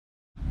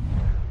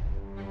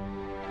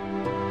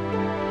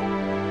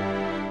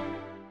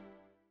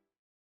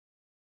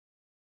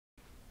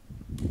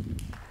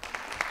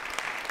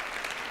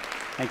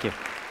Thank you.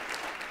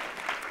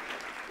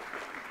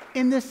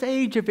 In this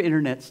age of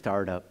internet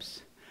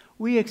startups,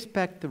 we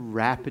expect the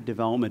rapid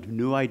development of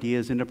new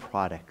ideas into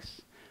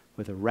products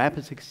with a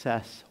rapid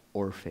success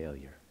or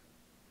failure.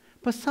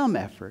 But some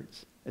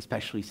efforts,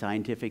 especially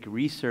scientific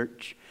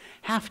research,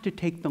 have to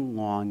take the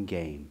long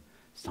game,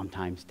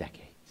 sometimes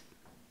decades.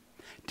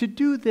 To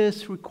do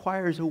this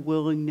requires a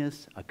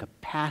willingness, a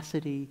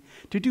capacity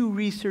to do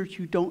research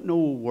you don't know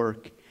will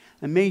work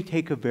and may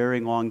take a very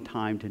long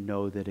time to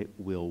know that it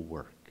will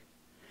work.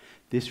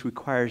 This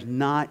requires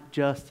not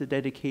just the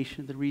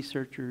dedication of the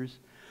researchers,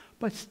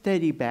 but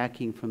steady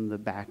backing from the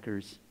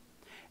backers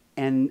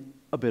and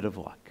a bit of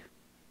luck.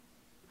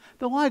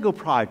 The Ligo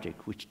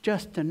project, which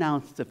just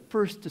announced the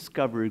first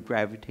discovery of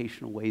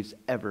gravitational waves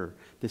ever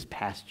this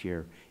past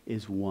year,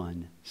 is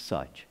one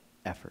such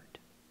effort.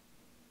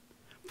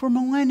 For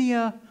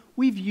millennia,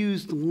 we've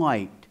used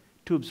light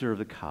to observe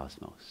the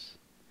cosmos.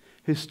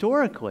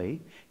 Historically,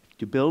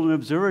 to build an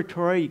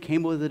observatory, you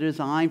came with a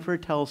design for a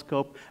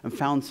telescope and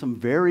found some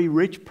very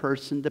rich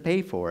person to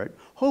pay for it,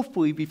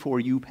 hopefully before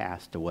you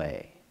passed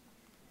away.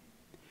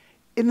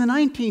 In the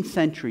 19th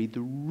century,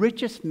 the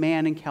richest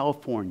man in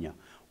California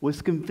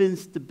was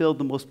convinced to build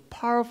the most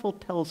powerful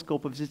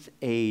telescope of its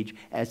age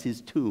as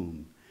his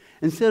tomb,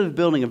 instead of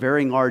building a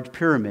very large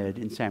pyramid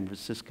in San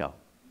Francisco.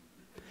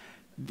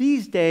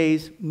 These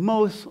days,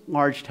 most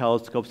large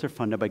telescopes are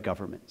funded by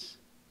governments.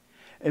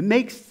 It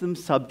makes them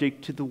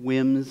subject to the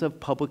whims of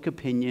public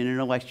opinion and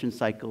election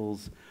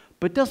cycles,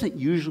 but doesn't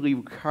usually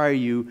require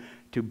you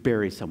to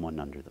bury someone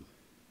under them.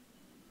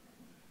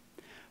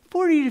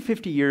 40 to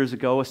 50 years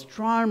ago,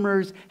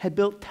 astronomers had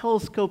built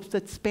telescopes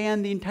that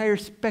spanned the entire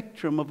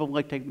spectrum of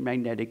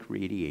electromagnetic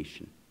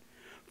radiation,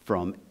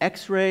 from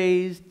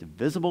X-rays to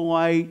visible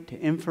light to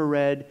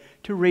infrared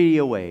to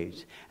radio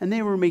waves, and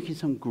they were making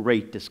some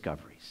great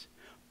discoveries.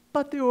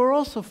 But they were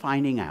also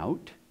finding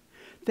out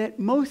that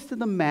most of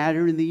the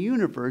matter in the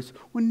universe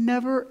would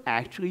never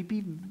actually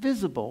be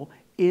visible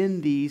in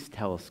these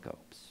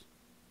telescopes.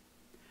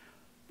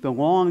 The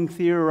long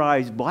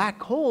theorized black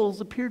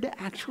holes appear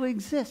to actually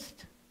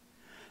exist,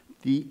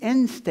 the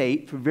end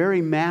state for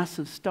very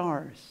massive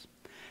stars.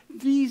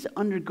 These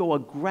undergo a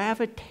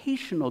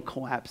gravitational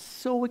collapse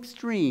so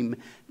extreme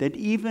that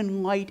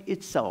even light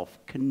itself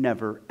can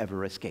never,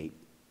 ever escape,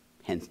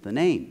 hence the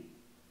name.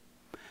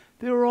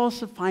 They were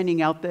also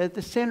finding out that at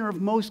the center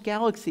of most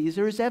galaxies,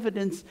 there is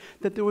evidence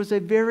that there was a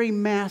very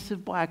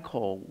massive black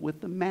hole with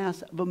the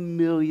mass of 1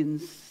 million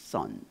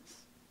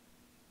suns.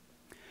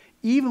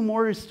 Even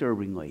more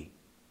disturbingly,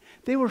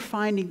 they were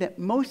finding that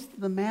most of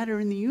the matter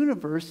in the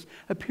universe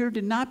appeared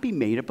to not be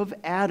made up of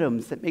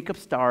atoms that make up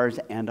stars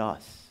and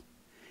us.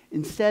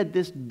 Instead,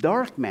 this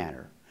dark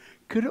matter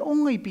could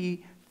only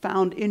be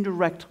found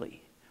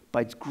indirectly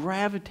by its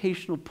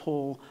gravitational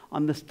pull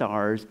on the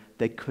stars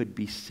that could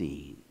be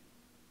seen.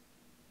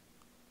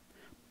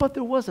 But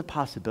there was a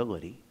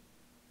possibility.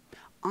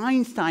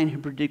 Einstein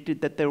had predicted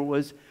that there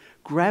was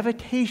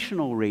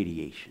gravitational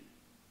radiation.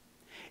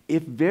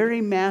 If very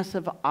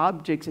massive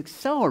objects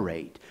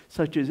accelerate,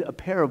 such as a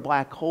pair of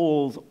black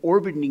holes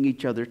orbiting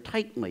each other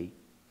tightly,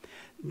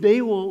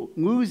 they will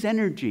lose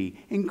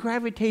energy in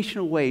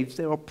gravitational waves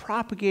that will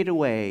propagate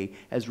away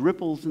as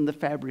ripples in the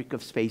fabric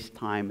of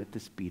space-time at the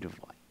speed of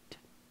light.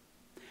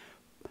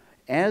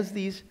 As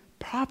these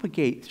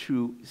propagate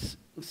through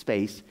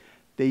space,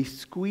 they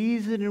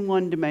squeeze it in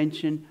one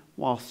dimension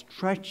while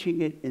stretching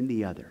it in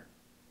the other.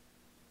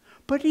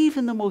 But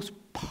even the most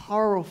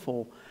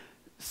powerful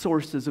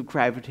sources of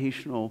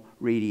gravitational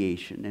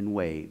radiation and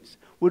waves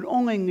would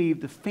only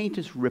leave the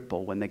faintest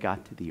ripple when they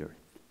got to the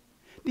Earth.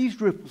 These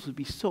ripples would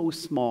be so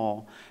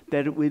small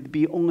that it would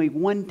be only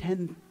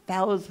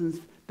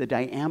 1/10,000th the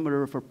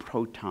diameter of a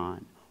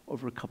proton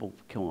over a couple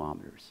of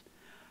kilometers.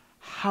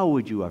 How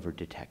would you ever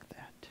detect that?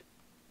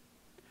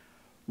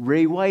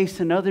 Ray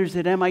Weiss and others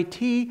at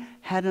MIT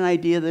had an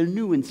idea that a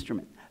new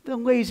instrument, the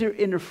laser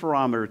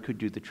interferometer, could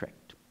do the trick.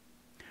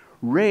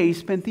 Ray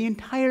spent the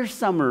entire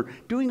summer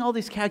doing all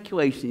these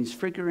calculations,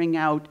 figuring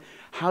out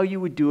how you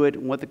would do it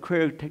and what the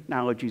critical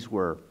technologies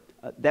were.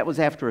 That was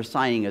after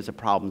assigning as a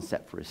problem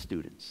set for his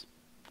students.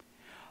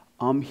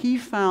 He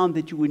found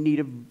that you would need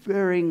a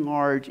very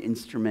large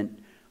instrument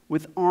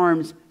with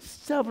arms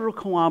several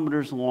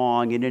kilometers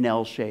long in an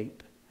L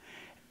shape,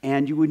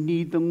 and you would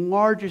need the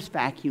largest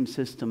vacuum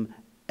system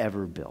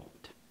ever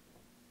built.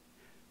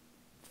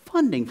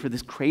 Funding for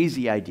this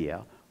crazy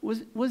idea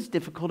was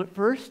difficult at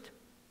first.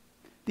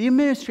 The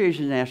administrators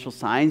of the National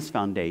Science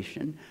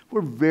Foundation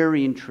were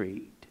very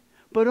intrigued,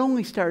 but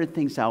only started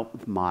things out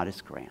with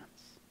modest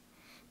grants.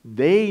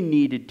 They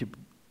needed to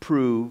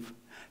prove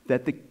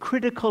that the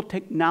critical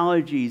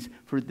technologies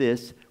for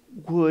this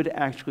would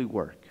actually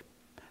work.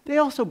 They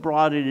also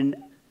brought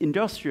in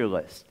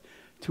industrialists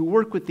to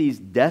work with these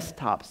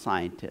desktop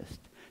scientists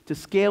to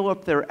scale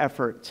up their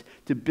efforts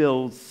to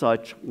build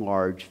such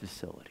large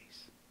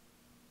facilities.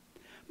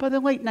 By the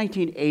late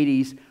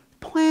 1980s,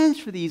 plans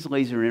for these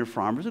laser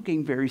interferometers were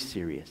getting very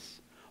serious.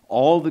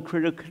 All the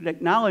critical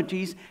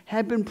technologies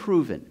had been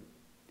proven,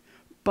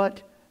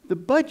 but The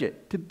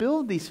budget to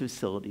build these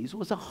facilities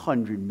was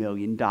 $100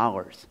 million.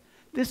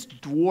 This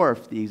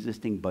dwarfed the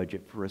existing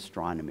budget for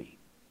astronomy.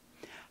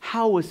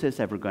 How was this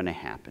ever going to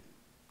happen?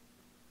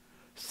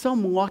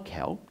 Some luck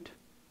helped.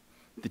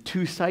 The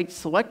two sites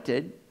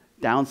selected,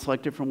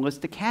 down-selected from a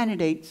list of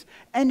candidates,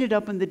 ended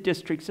up in the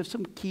districts of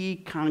some key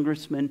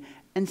congressmen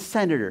and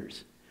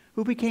senators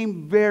who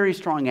became very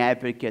strong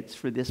advocates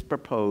for this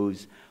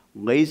proposed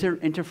laser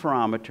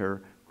interferometer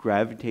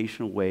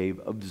gravitational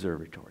wave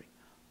observatory,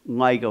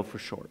 Ligo for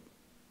short.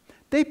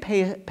 They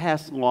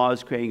passed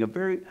laws creating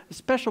a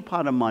special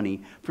pot of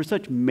money for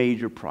such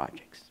major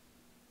projects.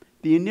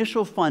 The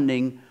initial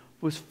funding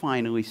was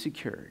finally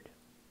secured.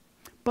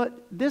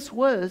 But this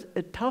was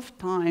a tough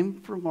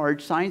time for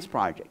large science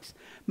projects.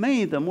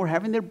 Many of them were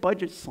having their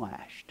budgets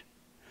slashed.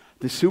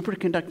 The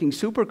superconducting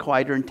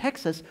supercollider in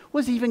Texas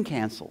was even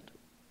canceled.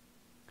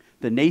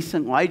 The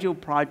nascent Ligo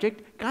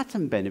project got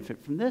some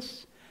benefit from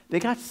this. They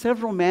got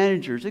several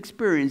managers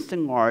experienced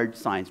in large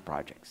science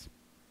projects.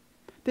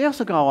 They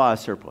also got a lot of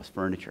surplus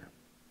furniture.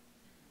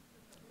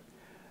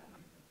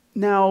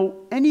 Now,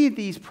 any of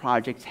these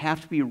projects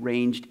have to be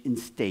arranged in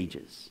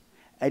stages.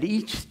 At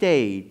each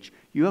stage,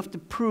 you have to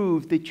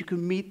prove that you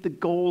can meet the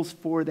goals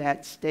for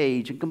that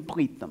stage and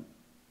complete them.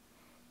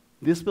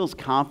 This builds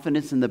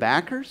confidence in the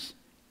backers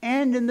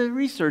and in the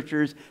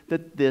researchers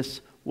that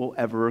this will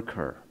ever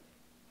occur.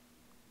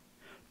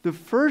 The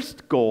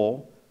first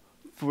goal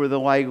for the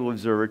Ligo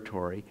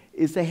Observatory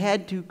is they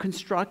had to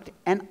construct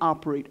and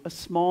operate a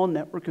small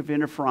network of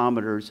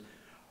interferometers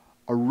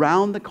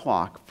around the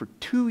clock for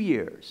 2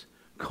 years,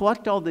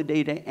 collect all the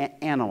data and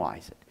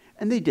analyze it.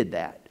 And they did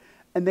that.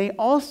 And they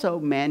also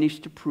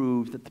managed to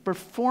prove that the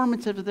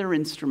performance of their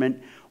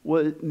instrument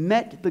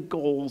met the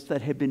goals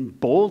that had been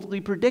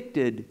boldly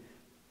predicted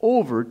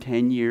over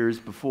 10 years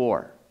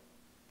before.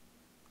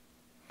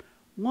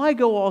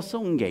 Ligo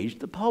also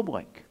engaged the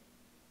public.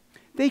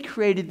 They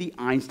created the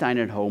Einstein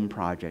at Home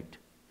project,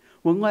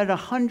 which led to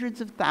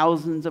hundreds of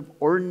thousands of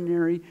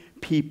ordinary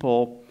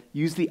people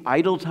use the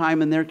idle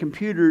time in their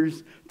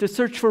computers to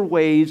search for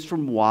waves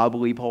from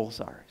wobbly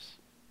pulsars.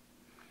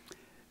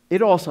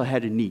 It also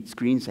had a neat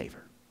screensaver.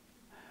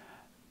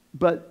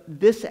 But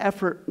this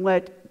effort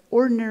let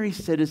ordinary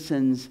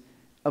citizens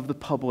of the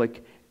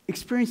public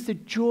experience the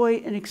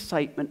joy and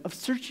excitement of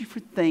searching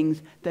for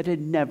things that had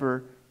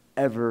never,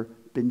 ever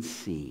been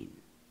seen.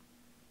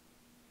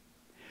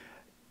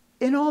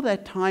 In all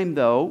that time,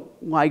 though,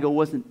 Ligo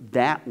wasn't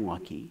that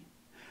lucky.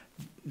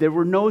 There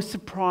were no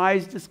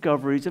surprise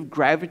discoveries of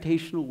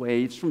gravitational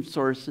waves from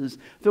sources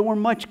that were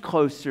much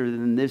closer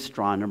than the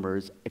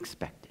astronomers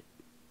expected.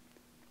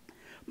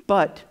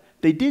 But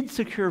they did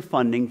secure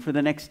funding for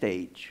the next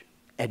stage,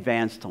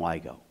 advanced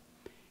Ligo.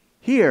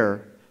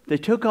 Here, they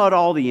took out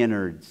all the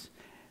innards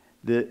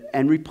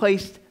and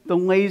replaced the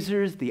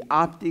lasers, the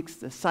optics,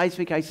 the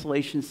seismic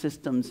isolation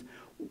systems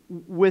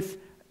with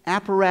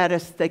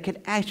apparatus that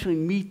could actually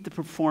meet the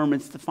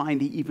performance to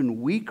find the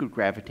even weaker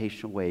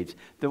gravitational waves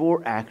that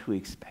were actually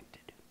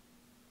expected.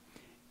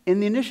 In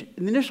the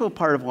initial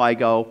part of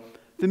Ligo,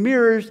 the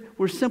mirrors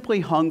were simply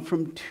hung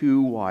from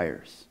 2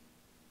 wires.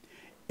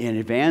 In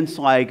advanced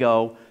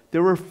Ligo,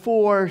 there were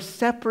 4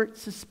 separate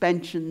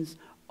suspensions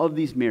of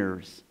these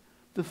mirrors.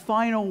 The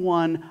final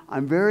one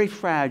on very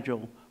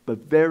fragile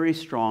but very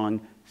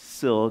strong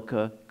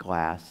silica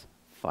glass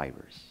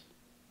fibers.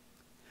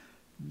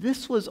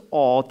 This was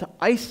all to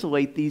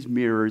isolate these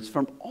mirrors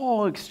from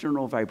all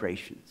external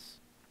vibrations.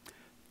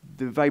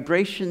 The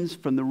vibrations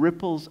from the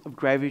ripples of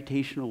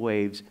gravitational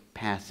waves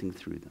passing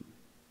through them.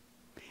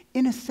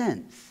 In a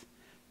sense,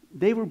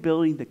 they were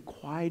building the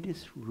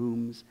quietest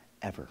rooms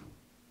ever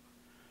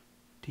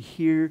to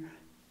hear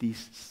the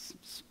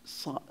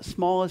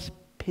smallest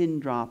pin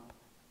drop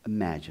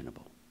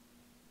imaginable.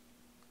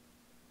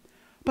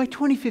 By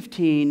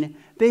 2015,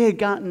 they had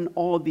gotten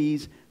all of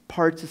these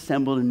parts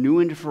assembled in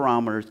new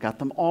interferometers, got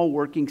them all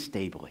working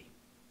stably.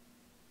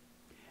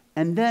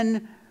 And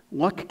then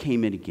luck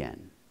came in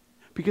again,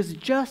 because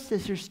just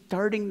as they're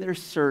starting their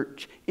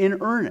search in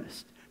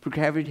earnest for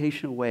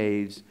gravitational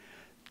waves,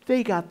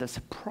 they got the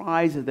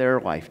surprise of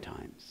their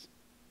lifetimes.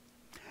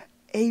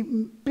 A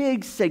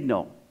big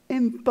signal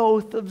in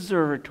both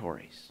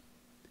observatories.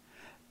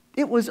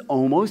 It was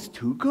almost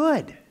too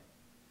good.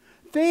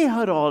 They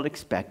had all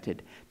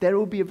expected that it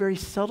would be a very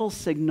subtle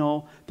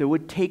signal that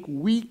would take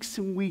weeks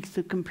and weeks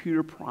of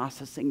computer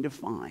processing to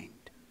find.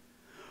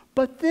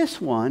 But this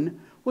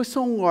one was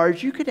so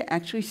large you could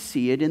actually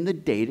see it in the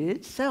data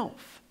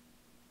itself.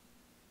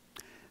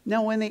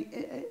 Now, when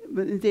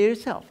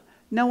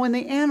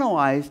they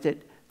analyzed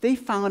it, they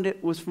found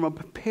it was from a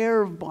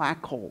pair of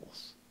black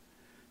holes.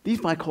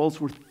 These black holes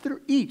were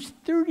each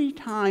 30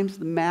 times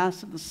the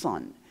mass of the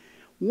sun.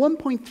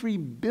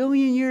 1.3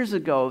 billion years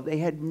ago, they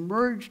had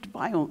merged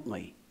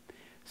violently,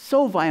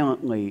 so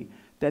violently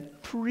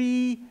that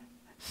 3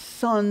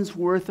 suns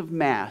worth of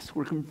mass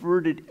were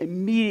converted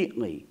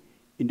immediately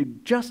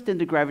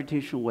into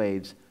gravitational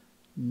waves,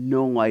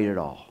 no light at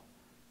all.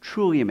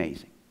 Truly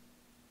amazing.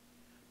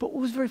 But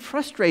what was very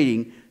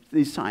frustrating to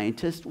these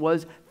scientists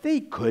was they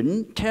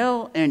couldn't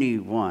tell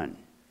anyone.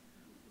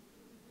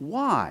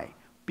 Why?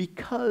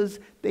 Because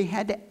they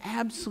had to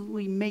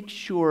absolutely make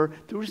sure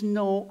there was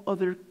no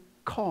other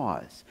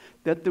cause,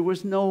 that there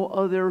was no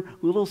other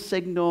little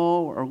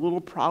signal or little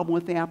problem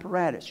with the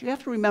apparatus. You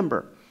have to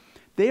remember,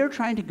 they are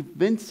trying to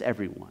convince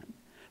everyone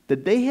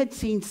that they had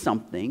seen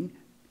something,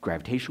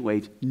 gravitational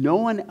waves, no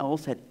one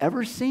else had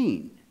ever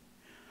seen,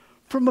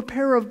 from a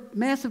pair of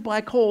massive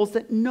black holes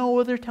that no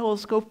other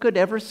telescope could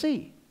ever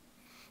see.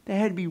 They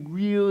had to be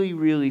really,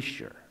 really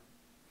sure.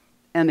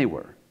 And they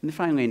were. And they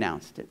finally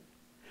announced it.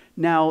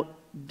 Now,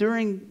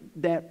 during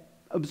that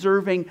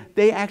observing,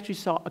 they actually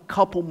saw a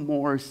couple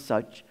more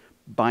such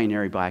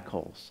binary black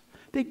holes.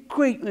 They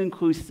greatly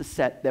increased the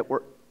set that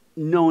were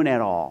known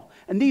at all.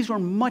 And these were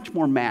much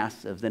more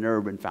massive than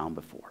ever been found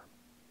before.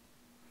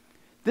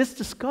 This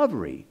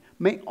discovery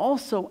may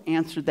also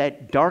answer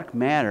that dark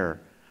matter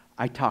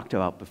I talked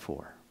about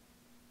before.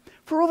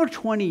 For over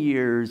 20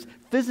 years,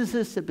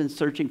 physicists have been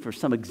searching for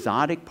some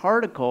exotic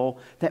particle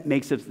that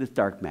makes up this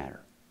dark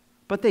matter,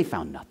 but they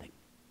found nothing.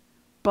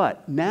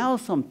 But now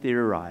some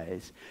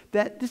theorize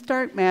that this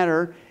dark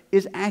matter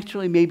is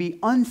actually maybe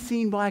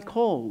unseen black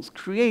holes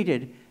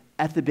created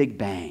at the Big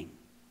Bang.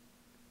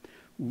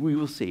 We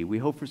will see. We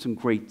hope for some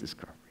great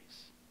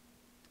discoveries.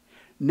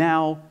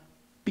 Now,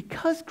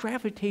 because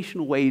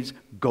gravitational waves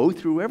go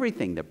through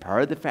everything, they're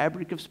part of the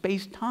fabric of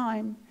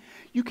space-time,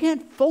 you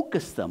can't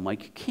focus them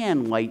like you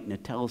can light in a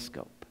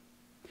telescope.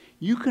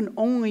 You can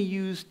only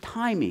use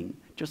timing,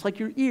 just like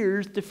your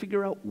ears, to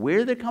figure out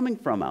where they're coming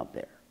from out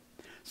there.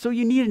 So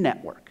you need a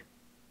network.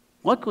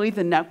 Luckily,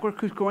 the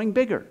network is growing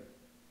bigger.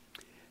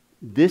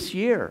 This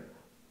year,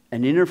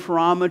 an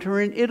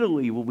interferometer in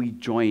Italy will be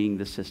joining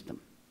the system.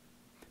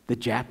 The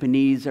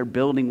Japanese are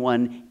building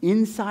one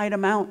inside a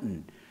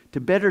mountain to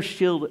better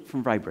shield it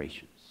from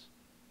vibrations.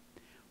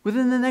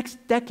 Within the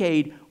next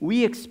decade,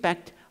 we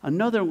expect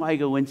another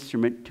Ligo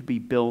instrument to be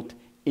built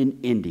in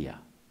India.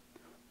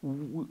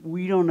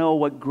 We don't know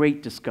what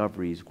great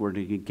discoveries we're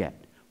going to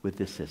get with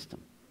this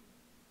system.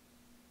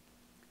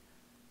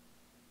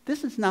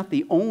 This is not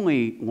the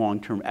only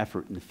long-term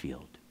effort in the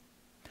field.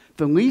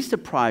 The LISA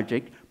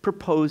project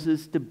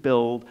proposes to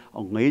build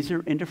a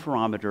laser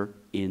interferometer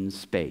in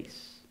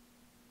space.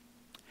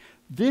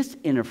 This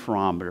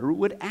interferometer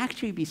would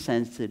actually be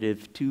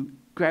sensitive to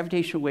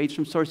gravitational waves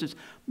from sources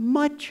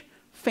much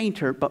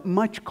fainter but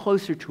much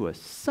closer to us.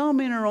 Some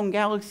in our own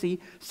galaxy,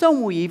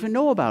 some we even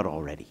know about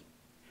already.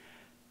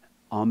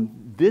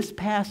 This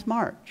past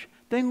March,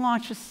 they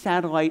launched a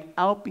satellite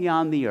out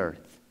beyond the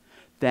Earth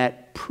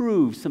that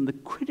proves some of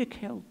the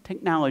critical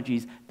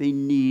technologies they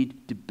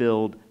need to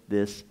build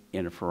this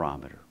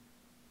interferometer.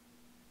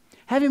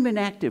 Having been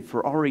active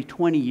for already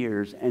 20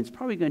 years, and it's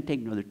probably going to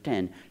take another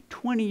 10,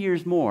 20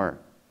 years more,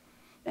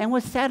 and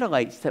with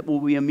satellites that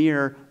will be a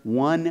mere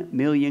 1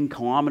 million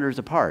kilometers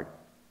apart,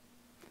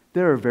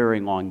 they're a very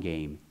long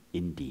game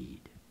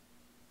indeed.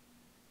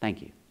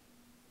 Thank you.